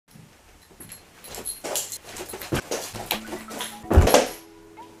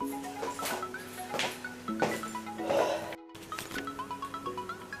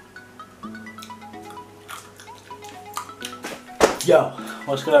Yo,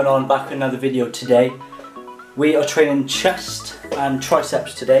 what's going on? Back with another video today. We are training chest and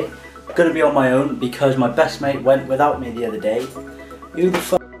triceps today. Gonna be on my own because my best mate went without me the other day. Who the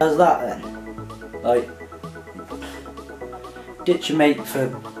fuck does that then? Like, ditch your mate for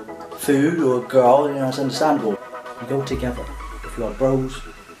food or a girl, you know, it's understandable. You go together. If you are bros,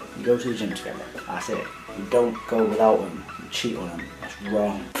 you go to the gym together. That's it. You don't go without them and cheat on them. That's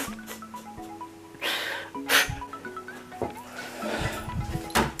wrong.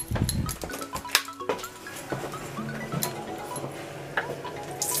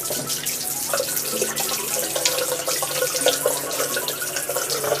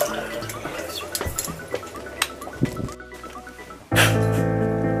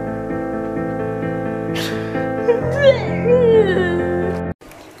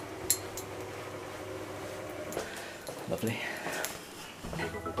 Lovely.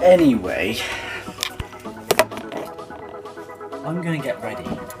 Anyway, I'm gonna get ready.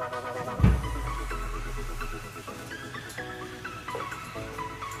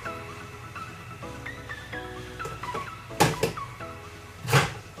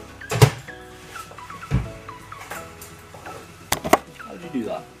 How did you do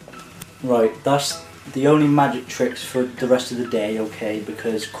that? Right, that's the only magic tricks for the rest of the day, okay?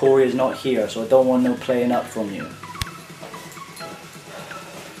 Because Corey is not here, so I don't want no playing up from you.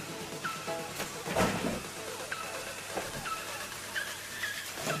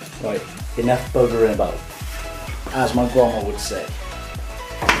 Right, enough buggering about, as my grandma would say.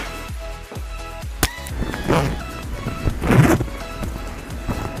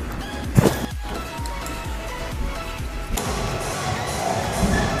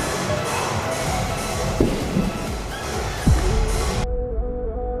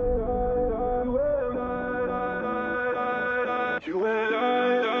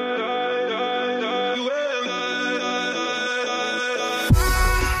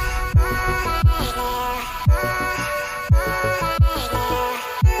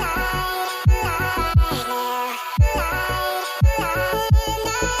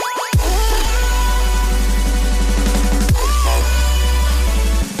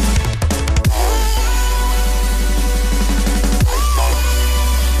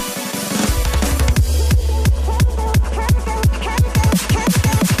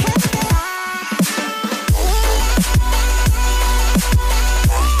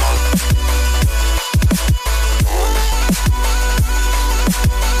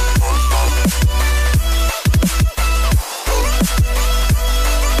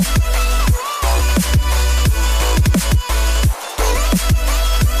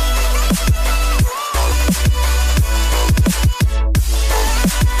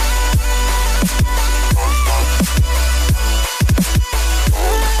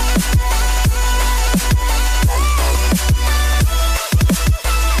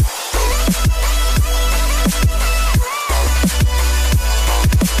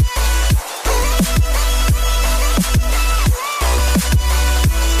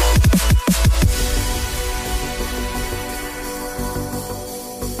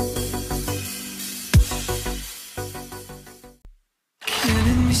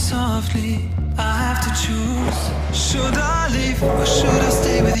 Softly, I have to choose. Should I leave or should I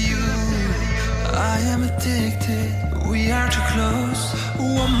stay with you? I am addicted, we are too close.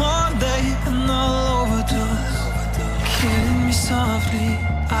 One more day and I'll overdose. Killing me softly,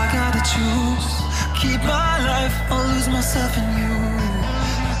 I gotta choose. Keep my life or lose myself in you.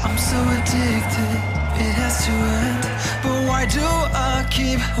 I'm so addicted, it has to end. But why do I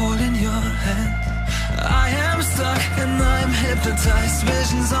keep holding your hand? I am stuck and I'm hypnotized.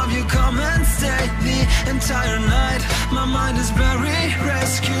 Visions of you come and stay the entire night. My mind is buried,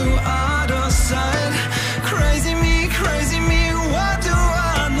 rescue out of sight. Crazy me, what do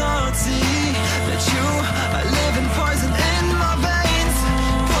I not see? That you are living poison in my veins.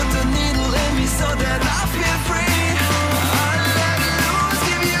 Put the needle in me so that I feel free. I let loose,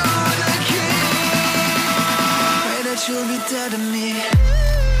 give you the key. Pray that you'll be dead to me.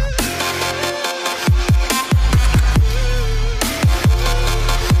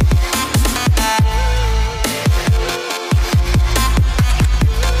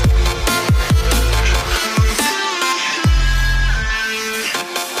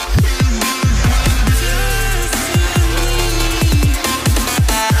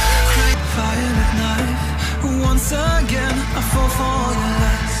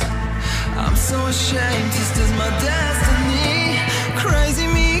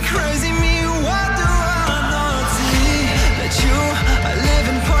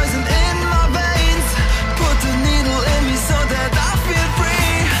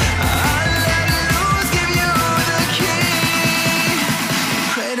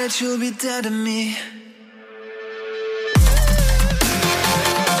 that you'll be dead to me.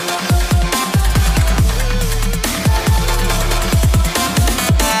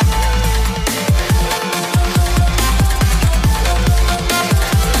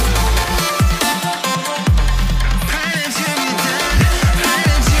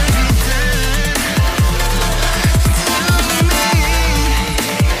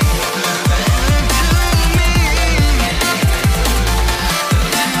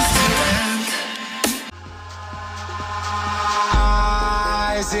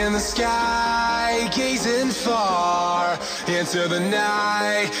 In the sky, gazing far into the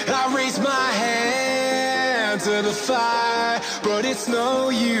night, I raise my hand to the fire, but it's no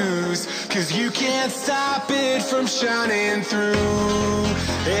use, 'cause you can't stop it from shining through.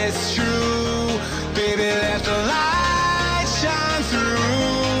 It's true, baby, let the light shine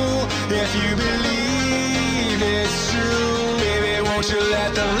through. If you believe it's true, baby, won't you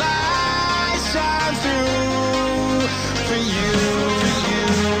let the light shine through for you.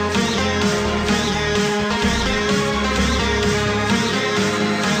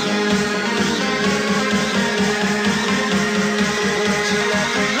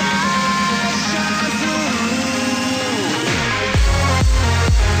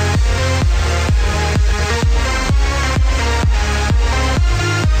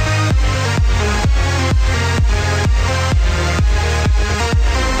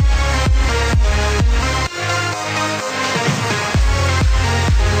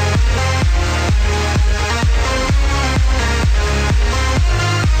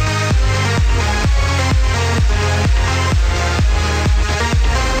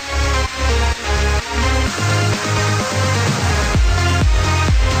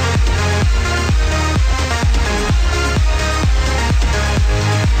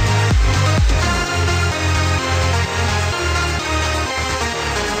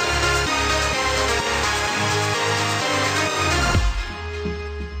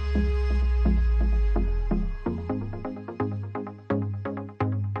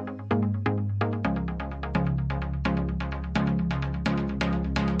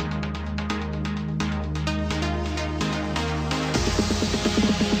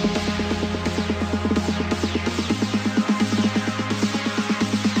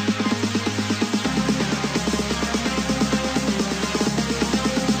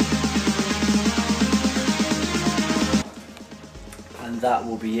 That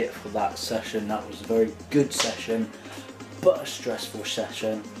will be it for that session. That was a very good session, but a stressful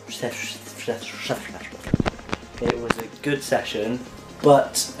session. It was a good session,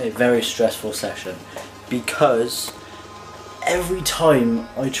 but a very stressful session, because every time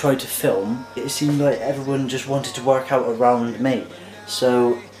I tried to film, it seemed like everyone just wanted to work out around me.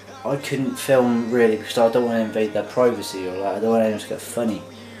 So I couldn't film really, because I don't want to invade their privacy, or like, I don't want anyone to get funny.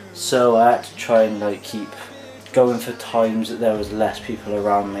 So I had to try and like keep going for times that there was less people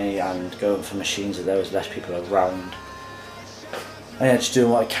around me, and going for machines that there was less people around. I had to do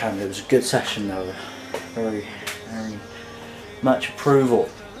what I can. It was a good session though. Very, very much approval.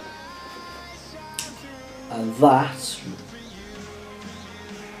 And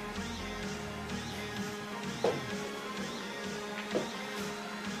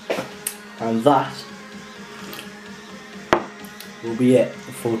that will be it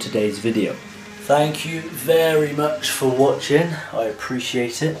for today's video. Thank you very much for watching. I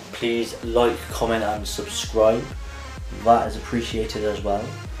appreciate it. Please like, comment and subscribe. That is appreciated as well.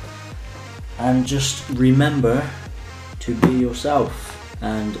 And just remember to be yourself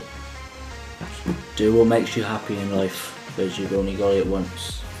and do what makes you happy in life, because you've only got it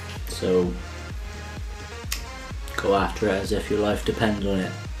once. So go after it as if your life depends on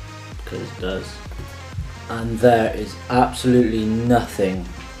it, because it does. And there is absolutely nothing,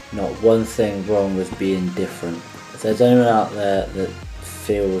 not one thing wrong with being different. If there's anyone out there that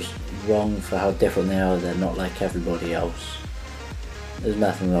feels wrong for how different they are, they're not like everybody else. There's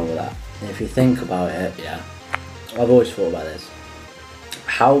nothing wrong with that. And if you think about it, yeah, I've always thought about this.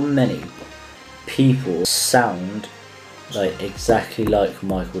 How many people sound like exactly like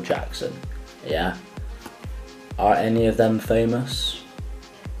Michael Jackson? Yeah. Are any of them famous?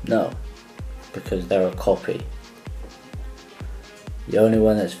 No, because they're a copy. The only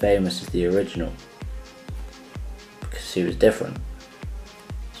one that's famous is the original, because he was different.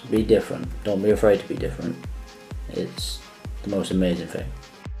 So be different. Don't be afraid to be different. It's the most amazing thing.